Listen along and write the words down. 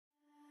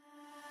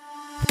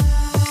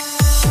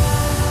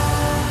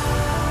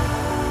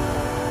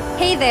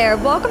Hey there,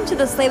 welcome to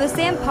the Slay with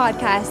Sam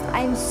podcast.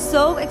 I'm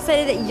so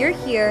excited that you're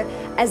here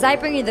as I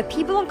bring you the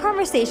people and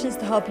conversations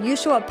to help you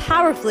show up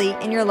powerfully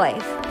in your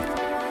life.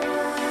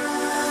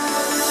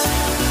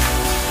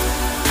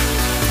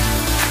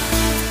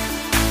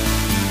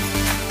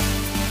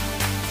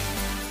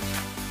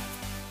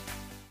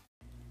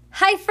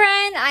 Hi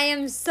friend, I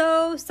am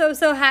so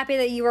happy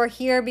that you are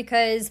here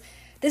because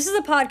this is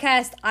a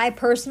podcast I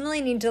personally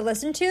need to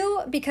listen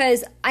to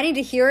because I need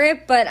to hear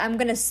it, but I'm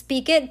going to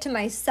speak it to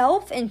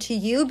myself and to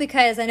you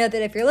because I know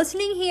that if you're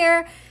listening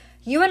here,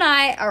 you and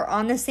I are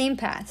on the same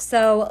path.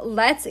 So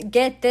let's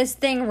get this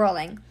thing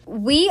rolling.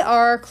 We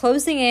are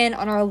closing in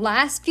on our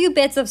last few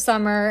bits of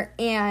summer,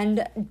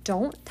 and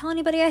don't tell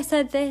anybody I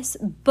said this,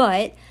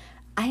 but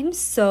I'm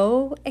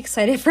so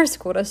excited for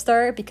school to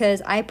start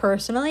because I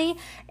personally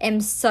am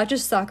such a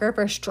sucker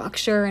for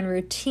structure and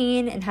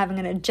routine and having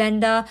an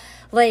agenda.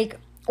 Like,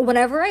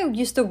 whenever I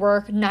used to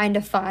work 9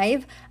 to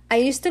 5, I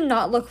used to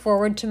not look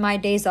forward to my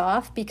days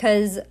off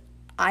because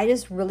I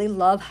just really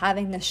love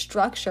having the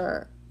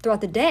structure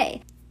throughout the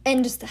day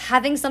and just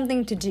having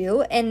something to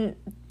do. And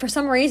for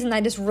some reason,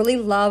 I just really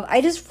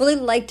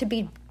like to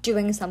be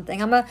doing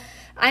something. I'm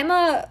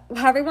a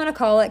however you want to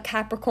call it,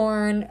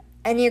 Capricorn,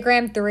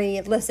 Enneagram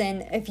 3.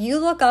 Listen, if you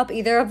look up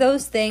either of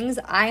those things,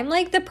 I'm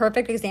like the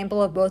perfect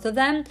example of both of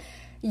them.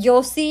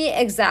 You'll see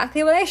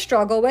exactly what I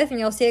struggle with and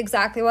you'll see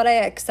exactly what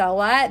I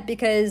excel at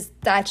because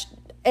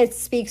it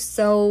speaks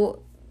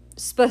so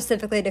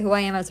specifically to who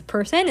I am as a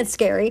person. It's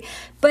scary.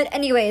 But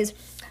anyways,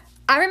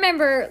 I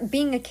remember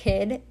being a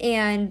kid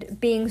and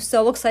being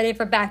so excited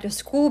for back to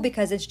school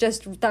because it's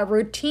just that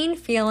routine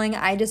feeling.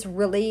 I just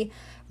really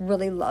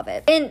love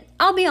it. And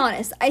I'll be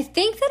honest, I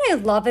think that I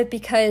love it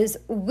because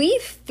we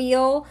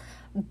feel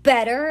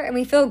better and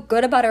we feel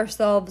good about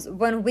ourselves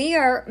when we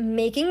are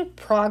making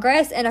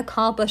progress and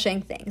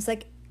accomplishing things.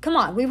 Like, come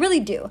on, we really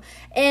do.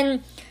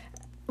 And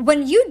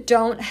when you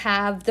don't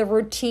have the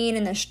routine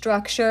and the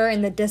structure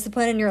and the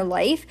discipline in your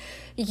life,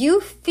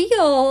 you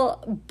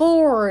feel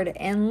bored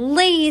and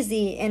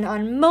lazy and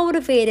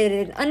unmotivated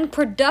and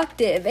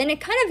unproductive, and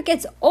it kind of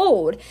gets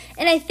old.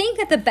 And I think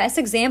that the best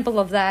example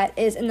of that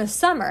is in the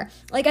summer.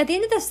 Like, at the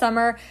end of the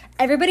summer,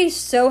 everybody's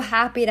so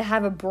happy to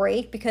have a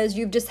break because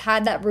you've just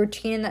had that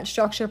routine and that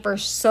structure for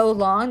so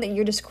long that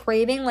you're just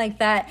craving like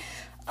that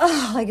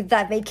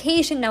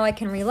vacation. Now I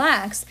can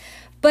relax.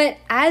 But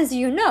as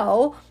you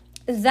know,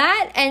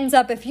 that ends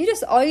up, if you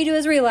just, all you do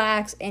is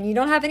relax and you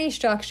don't have any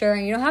structure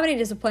and you don't have any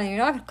discipline, you're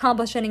not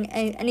accomplishing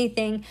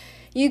anything,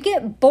 you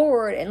get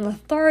bored and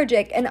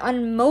lethargic and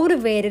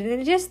unmotivated,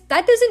 and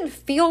that doesn't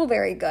feel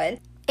very good.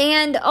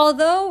 And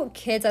although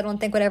kids, I don't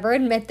think would ever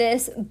admit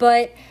this,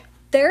 but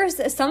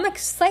there's some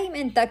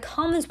excitement that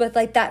comes with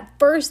like that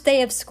first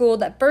day of school,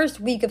 that first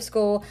week of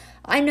school.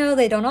 I know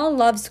they don't all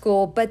love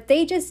school, but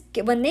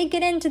when they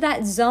get into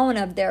that zone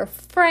of their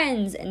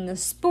friends and the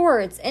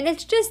sports, and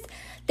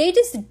they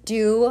just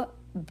do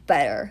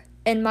better,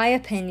 in my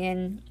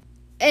opinion.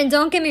 And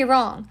don't get me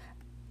wrong,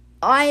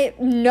 I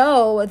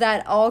know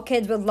that all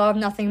kids would love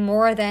nothing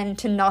more than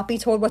to not be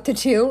told what to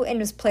do and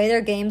just play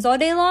their games all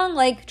day long.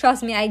 Like,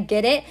 trust me, I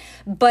get it.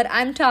 But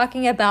I'm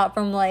talking about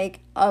from like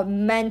a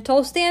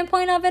mental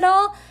standpoint of it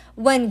all.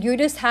 When you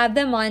just have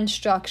them on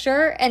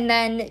structure and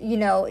then,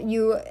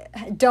 you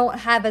don't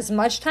have as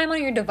much time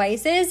on your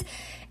devices,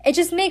 it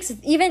just makes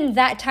even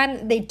that time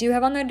that they do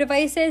have on their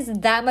devices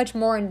that much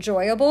more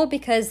enjoyable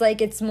because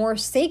like it's more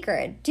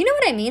sacred. Do you know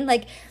what I mean?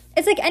 Like,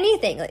 it's like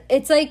anything.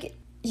 It's like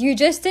you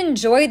just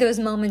enjoy those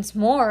moments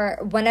more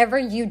whenever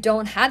you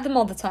don't have them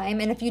all the time.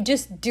 And if you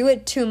just do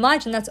it too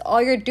much and that's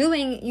all you're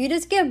doing, you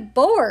just get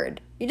bored.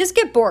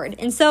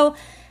 And so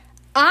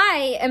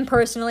I am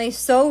personally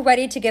so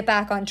ready to get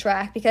back on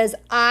track because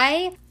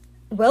I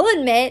will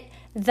admit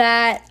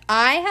that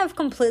I have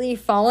completely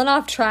fallen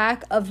off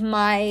track of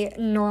my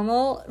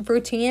normal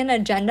routine and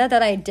agenda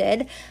that I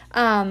did.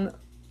 I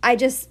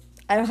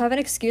don't have an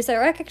excuse. I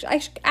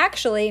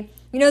actually,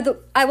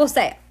 I will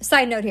say,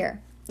 side note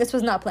here, this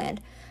was not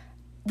planned.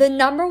 The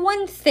number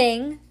one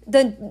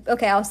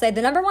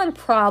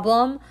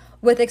problem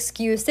with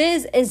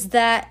excuses is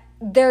that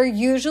they're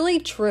usually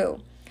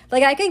true.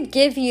 Like, I could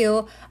give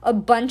you a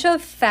bunch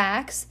of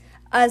facts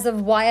as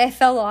of why I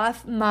fell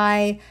off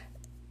my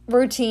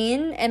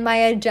routine and my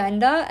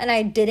agenda and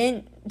I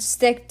didn't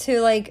stick to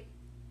like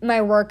my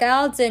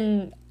workouts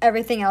and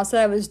everything else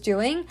that I was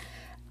doing.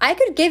 I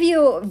could give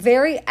you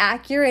very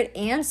accurate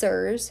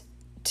answers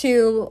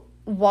to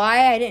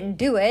why I didn't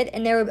do it,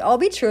 and they would all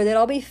be true, they'd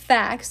all be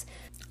facts.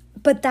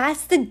 But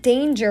that's the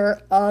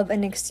danger of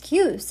an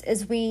excuse,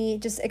 is we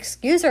just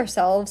excuse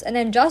ourselves and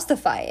then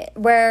justify it,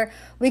 where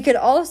we could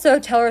also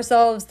tell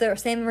ourselves the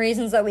same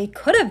reasons that we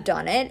could have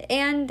done it,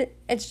 and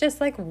it's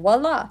just like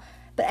voila.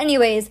 But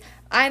anyways,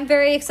 I'm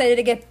very excited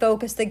to get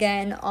focused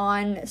again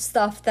on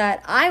stuff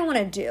that I want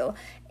to do.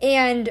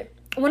 And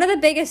one of the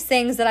biggest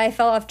things that I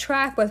fell off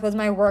track with was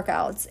my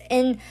workouts.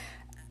 And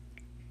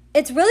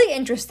it's really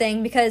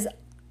interesting because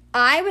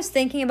I was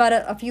thinking about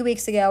it a few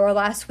weeks ago or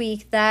last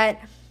week that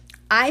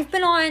I've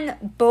been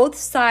on both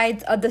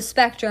sides of the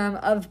spectrum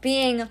of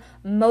being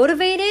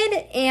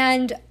motivated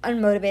and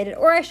unmotivated,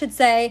 or I should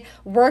say,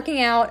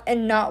 working out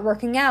and not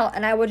working out.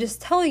 And I will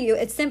just tell you,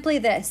 it's simply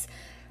this.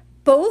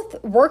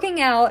 Both working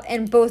out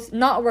and both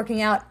not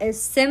working out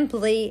is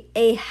simply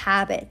a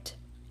habit.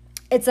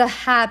 It's a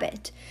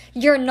habit.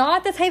 You're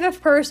not the type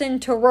of person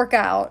to work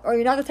out, or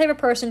you're not the type of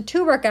person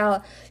to work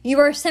out. You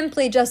are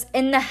simply just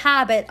in the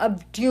habit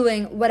of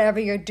doing whatever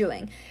you're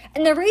doing.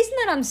 And the reason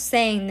that I'm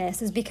saying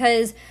this is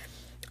because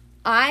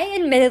I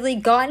admittedly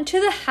got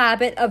into the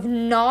habit of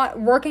not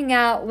working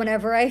out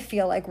whenever I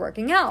feel like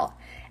working out.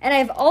 And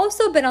I've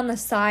also been on the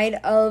side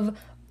of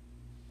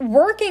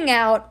working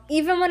out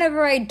even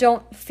whenever I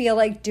don't feel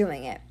like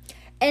doing it.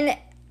 And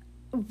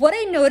what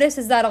I notice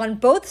is that on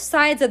both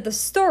sides of the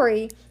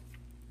story,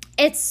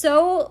 it's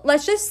so,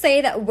 let's just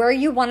say that where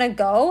you want to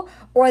go,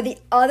 or the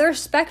other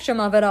spectrum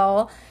of it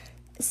all,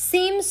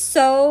 seems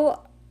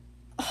so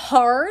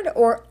hard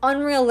or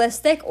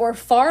unrealistic or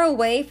far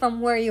away from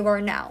where you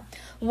are now.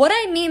 What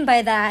I mean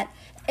by that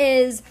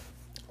is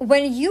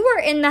when you are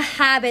in the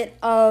habit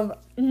of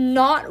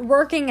not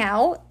working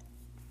out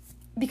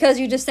because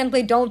you just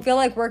simply don't feel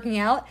like working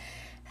out,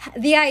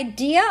 the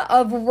idea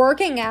of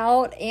working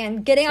out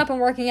and getting up and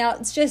working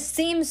out just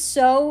seems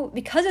so,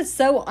 because it's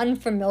so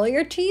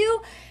unfamiliar to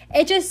you,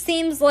 it just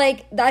seems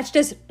like that's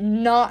just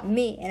not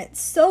me. And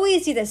it's so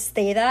easy to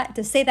say that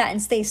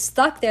and stay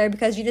stuck there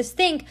because you just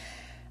think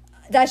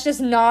that's just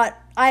not,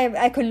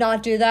 I could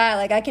not do that.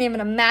 Like, I can't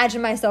even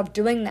imagine myself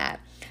doing that.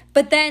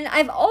 But then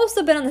I've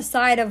also been on the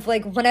side of,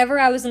 like, whenever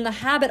I was in the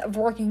habit of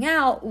working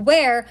out,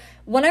 where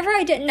whenever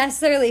I didn't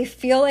necessarily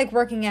feel like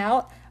working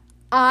out,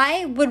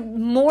 I would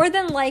more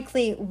than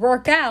likely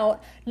work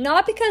out,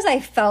 not because I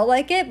felt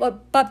like it,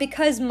 but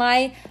because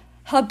my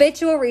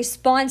habitual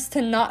response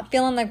to not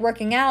feeling like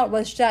working out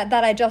was that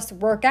I just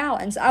work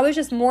out. And so I was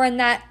just more in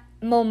that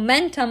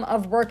momentum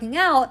of working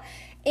out.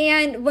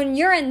 And when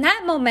you're in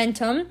that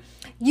momentum,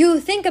 you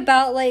think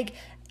about, like,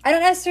 I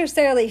don't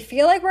necessarily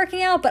feel like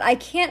working out, but I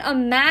can't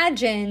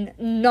imagine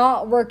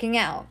not working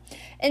out.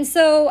 And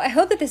so I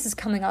hope that this is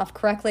coming off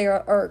correctly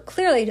or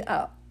clearly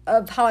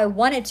of how I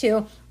want it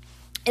to,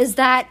 is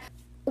that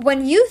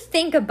when you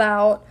think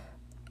about,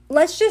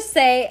 let's just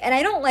say, and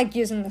I don't like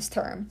using this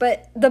term,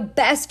 but the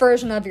best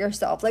version of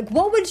yourself, like,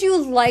 what would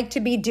you like to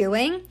be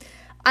doing?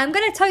 I'm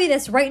going to tell you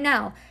this right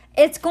now.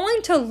 It's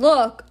going to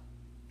look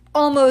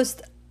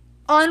almost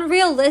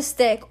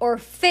unrealistic or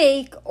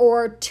fake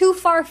or too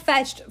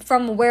far-fetched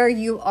from where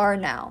you are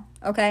now,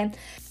 okay?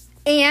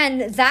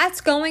 And that's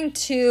going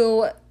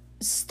to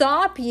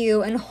stop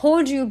you and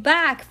hold you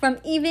back from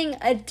even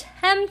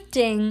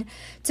attempting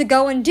to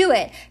go and do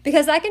it.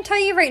 Because I can tell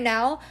you right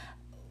now,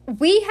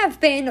 we have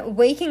been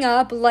waking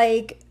up,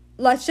 like,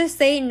 let's just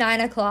say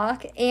 9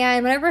 o'clock,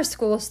 and whenever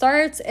school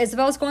starts,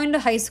 Isabel's going to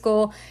high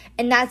school,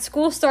 and that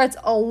school starts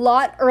a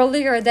lot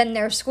earlier than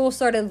their school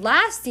started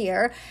last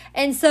year.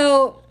 And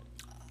so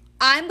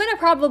I'm going to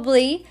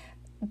probably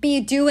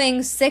be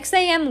doing 6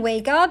 a.m.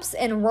 wake-ups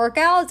and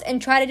workouts and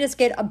try to just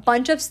get a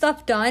bunch of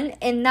stuff done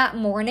in that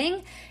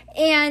morning.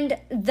 And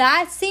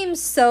that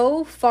seems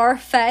so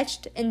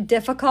far-fetched and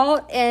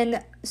difficult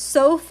and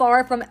so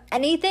far from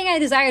anything I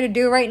desire to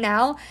do right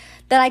now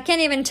that I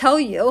can't even tell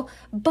you.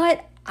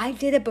 But I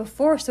did it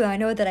before, so I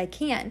know that I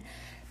can.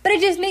 But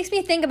it just makes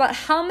me think about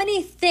how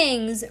many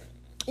things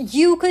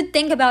you could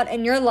think about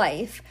in your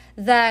life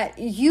that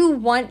you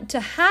want to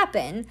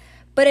happen,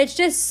 but it's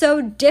just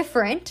so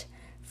different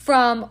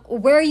from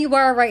where you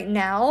are right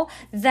now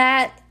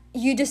that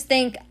you just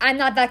think, I'm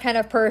not that kind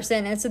of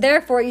person. And so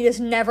therefore, you just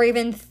never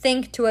even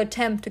think to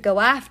attempt to go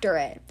after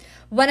it.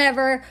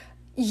 Whenever,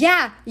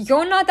 yeah,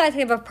 you're not that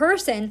type of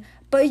person,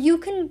 but you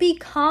can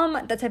become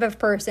that type of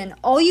person.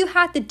 All you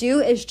have to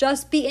do is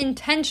just be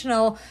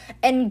intentional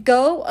and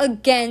go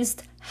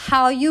against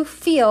how you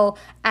feel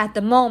at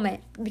the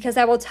moment. Because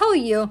I will tell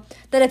you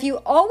that if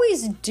you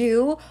always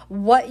do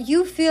what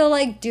you feel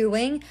like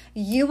doing,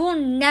 you will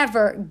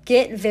never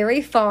get very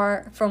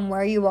far from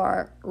where you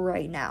are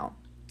right now.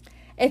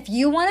 If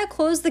you want to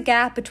close the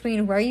gap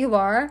between where you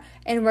are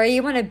and where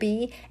you want to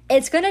be,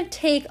 it's going to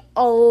take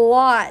a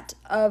lot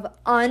of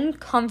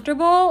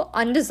uncomfortable,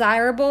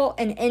 undesirable,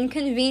 and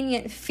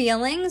inconvenient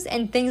feelings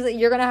and things that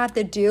you're going to have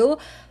to do.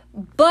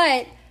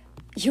 But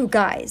you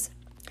guys,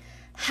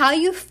 how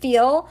you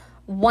feel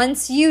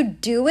once you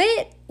do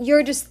it,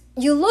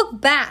 you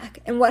look back,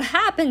 and what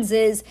happens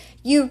is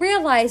you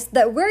realize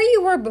that where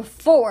you were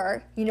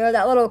before,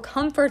 that little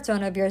comfort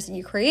zone of yours that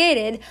you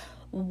created,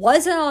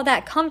 wasn't all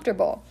that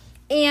comfortable.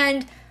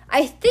 And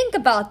I think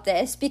about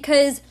this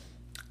because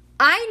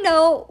I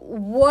know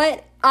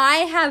what I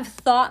have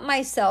thought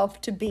myself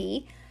to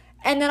be,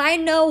 and then I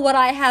know what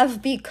I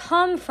have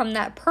become from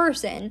that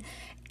person.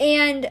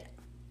 And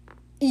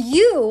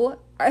you,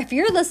 if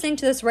you're listening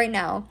to this right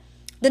now,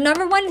 the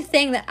number one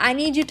thing that I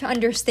need you to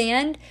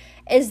understand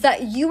is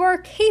that you are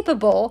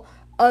capable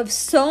of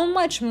so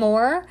much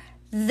more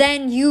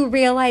than you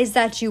realize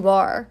that you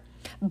are.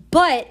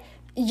 But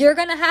you're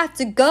going to have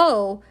to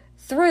go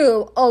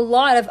through a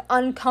lot of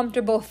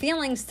uncomfortable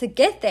feelings to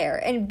get there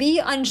and be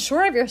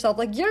unsure of yourself.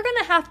 Like, you're going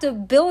to have to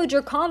build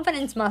your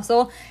confidence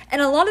muscle.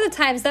 And a lot of the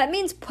times that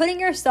means putting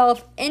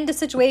yourself into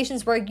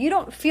situations where you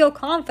don't feel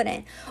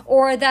confident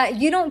or that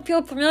you don't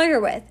feel familiar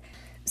with.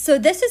 So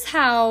this is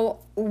how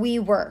we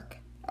work.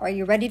 Are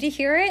you ready to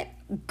hear it?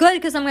 Good,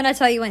 because I'm going to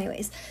tell you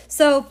anyways.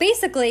 So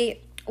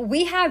basically,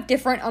 we have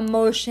different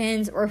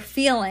emotions or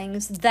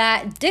feelings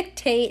that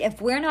dictate,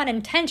 if we're not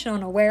intentional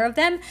and aware of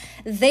them,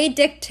 they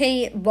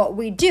dictate what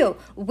we do.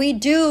 We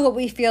do what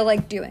we feel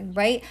like doing,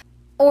 right?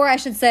 Or I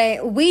should say,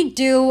 we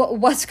do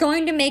what's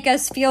going to make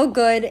us feel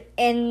good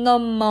in the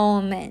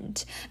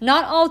moment.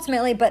 Not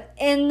ultimately, but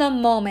in the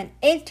moment.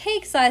 It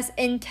takes us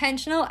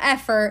intentional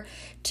effort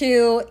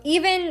to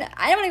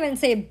I don't even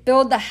say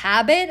build the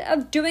habit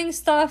of doing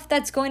stuff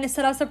that's going to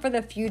set us up for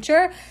the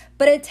future,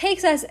 but it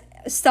takes us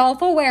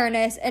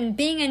self-awareness and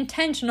being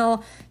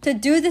intentional to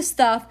do the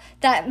stuff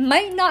that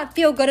might not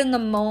feel good in the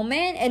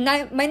moment and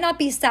might not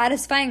be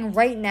satisfying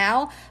right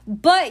now,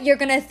 but you're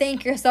going to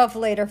thank yourself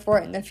later for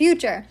it in the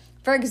future.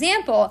 For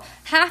example,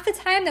 half the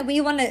time that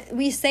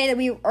we say that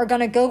we are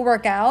going to go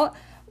work out,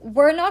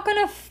 we're not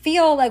going to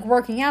feel like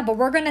working out, but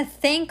we're going to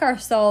thank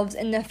ourselves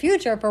in the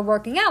future for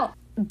working out.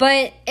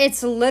 But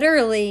it's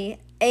literally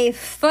a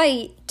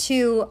fight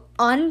to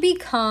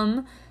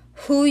unbecome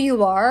who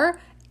you are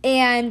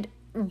and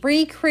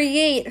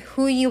recreate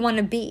who you want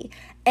to be.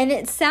 And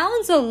it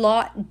sounds a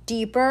lot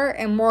deeper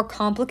and more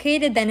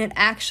complicated than it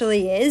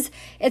actually is.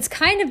 It's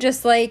kind of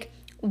just like,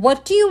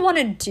 what do you want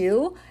to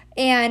do?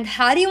 And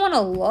how do you want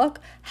to look?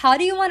 How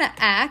do you want to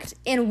act?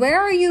 And where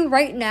are you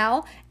right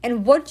now?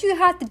 And what do you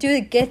have to do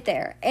to get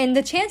there? And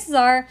the chances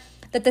are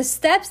that the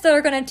steps that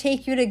are going to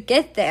take you to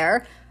get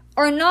there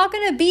are not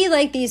going to be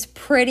like these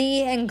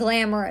pretty and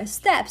glamorous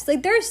steps.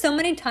 Like, there's so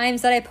many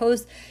times that I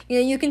post,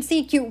 you can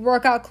see cute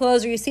workout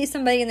clothes or you see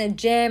somebody in the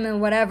gym and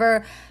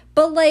whatever,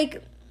 but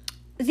like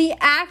the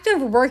act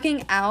of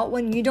working out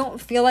when you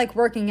don't feel like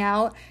working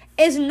out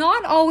is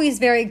not always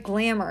very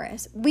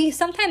glamorous. We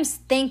sometimes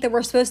think that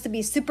we're supposed to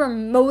be super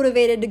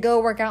motivated to go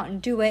work out and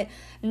do it.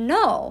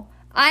 No,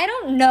 I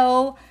don't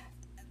know.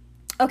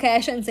 Okay,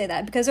 I shouldn't say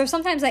that because there's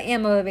sometimes I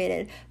am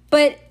motivated,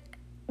 but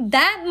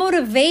that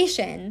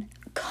motivation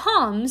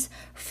comes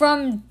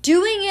from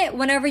doing it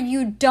whenever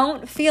you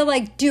don't feel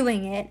like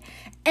doing it.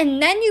 And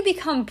then you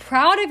become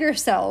proud of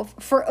yourself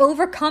for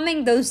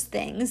overcoming those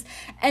things.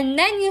 And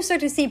then you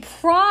start to see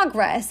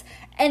progress.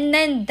 And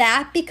then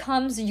that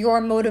becomes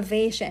your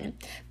motivation.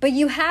 But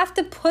you have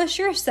to push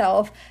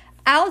yourself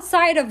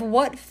outside of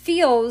what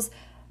feels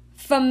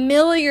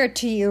familiar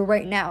to you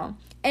right now.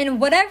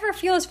 And whatever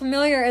feels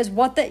familiar is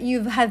what that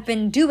you have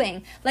been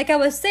doing. Like I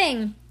was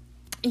saying,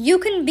 you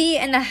can be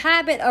in the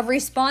habit of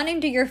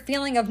responding to your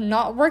feeling of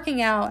not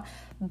working out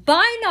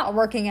by not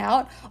working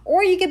out,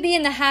 or you could be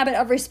in the habit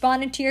of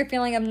responding to your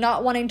feeling of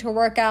not wanting to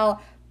work out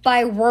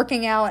by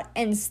working out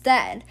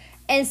instead.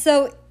 And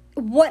so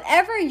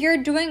whatever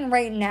you're doing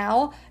right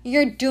now,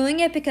 you're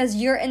doing it because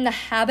you're in the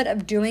habit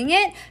of doing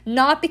it,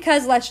 not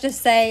because, let's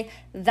just say,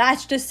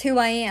 that's just who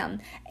I am.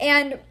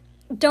 And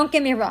don't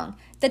get me wrong,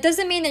 that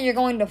doesn't mean that you're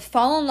going to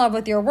fall in love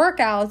with your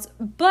workouts,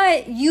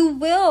 but you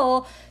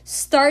will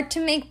start to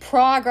make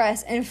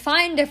progress and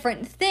find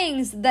different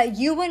things that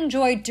you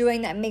enjoy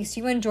doing that makes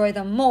you enjoy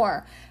them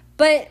more.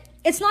 But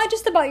it's not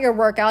just about your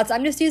workouts.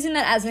 I'm just using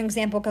that as an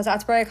example because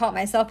that's where I caught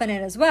myself in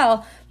it as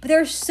well. But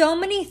there's so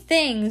many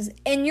things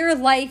in your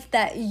life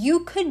that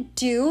you could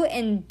do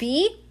and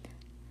be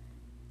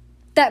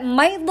that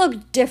might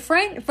look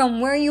different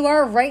from where you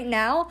are right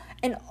now.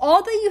 And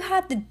all that you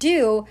have to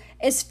do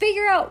is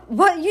figure out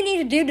what you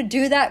need to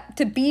do that,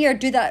 to be or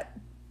do that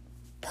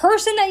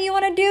person that you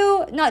want to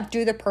do. Not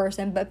do the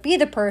person, but be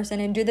the person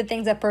and do the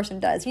things that person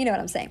does. You know what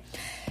I'm saying?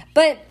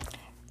 But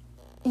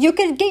you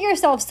could get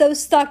yourself so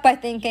stuck by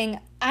thinking,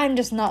 I'm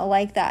just not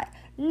like that.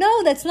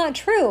 No, that's not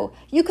true.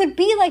 You could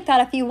be like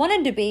that if you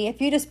wanted to be, if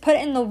you just put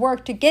in the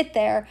work to get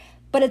there.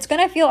 But it's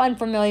going to feel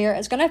unfamiliar.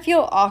 It's going to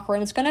feel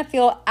awkward. It's going to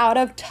feel out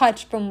of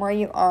touch from where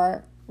you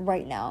are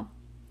right now.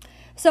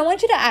 So I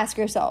want you to ask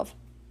yourself,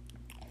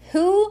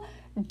 who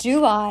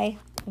do I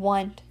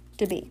want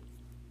to be?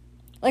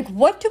 Like,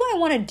 what do I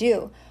want to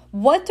do?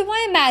 What do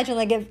I imagine?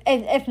 Like,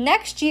 if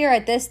next year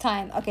at this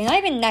time, okay, not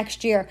even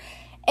next year,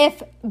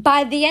 if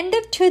by the end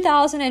of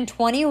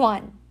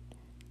 2021,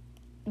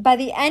 by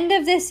the end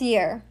of this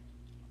year,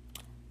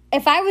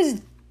 if I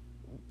was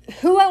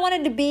who I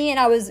wanted to be and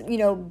I was,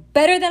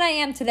 better than I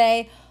am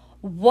today,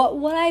 what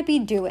would I be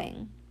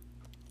doing?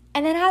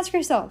 And then ask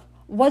yourself,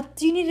 what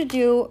do you need to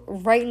do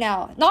right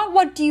now? Not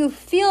what do you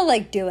feel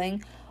like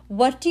doing.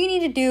 What do you need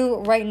to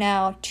do right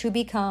now to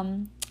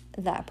become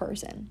that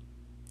person?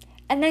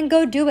 And then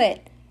go do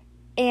it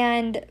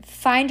and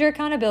find your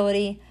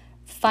accountability,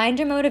 find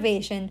your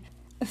motivation,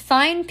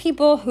 find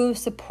people who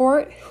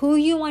support who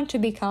you want to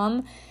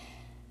become,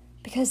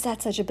 because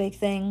that's such a big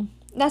thing.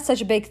 That's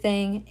such a big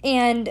thing.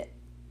 And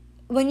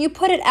when you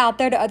put it out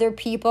there to other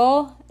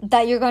people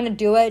that you're going to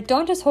do it,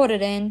 don't just hold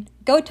it in.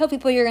 Go tell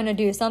people you're going to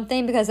do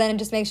something, because then it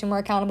just makes you more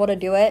accountable to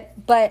do it.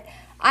 But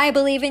I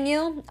believe in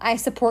you. I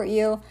support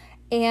you.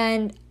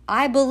 And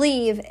I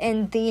believe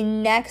in the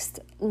next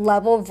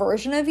level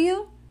version of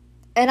you.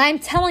 And I'm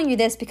telling you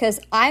this because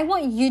I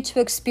want you to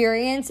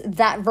experience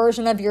that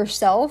version of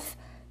yourself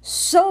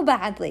so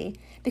badly.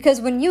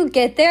 Because when you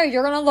get there,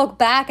 you're going to look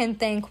back and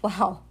think,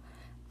 wow,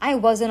 I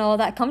wasn't all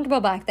that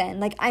comfortable back then.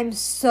 Like, I'm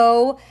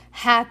so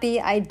happy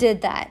I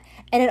did that.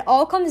 And it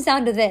all comes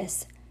down to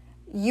this.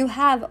 You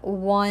have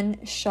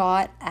one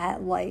shot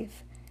at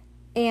life.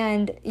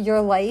 And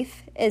your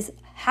life is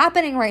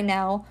happening right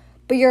now,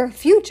 but your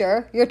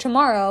future, your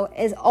tomorrow,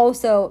 is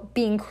also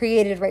being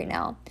created right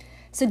now.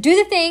 So do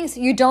the things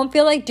you don't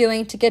feel like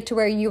doing to get to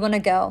where you want to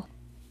go.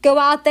 Go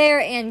out there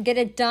and get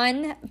it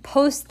done.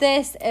 Post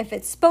this if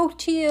it spoke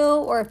to you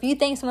or if you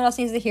think someone else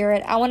needs to hear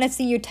it. I want to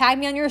see you tag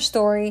me on your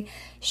story.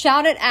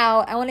 Shout it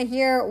out. I want to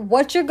hear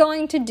what you're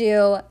going to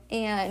do.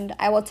 And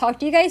I will talk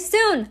to you guys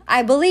soon.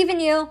 I believe in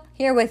you.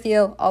 Here with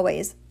you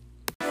always.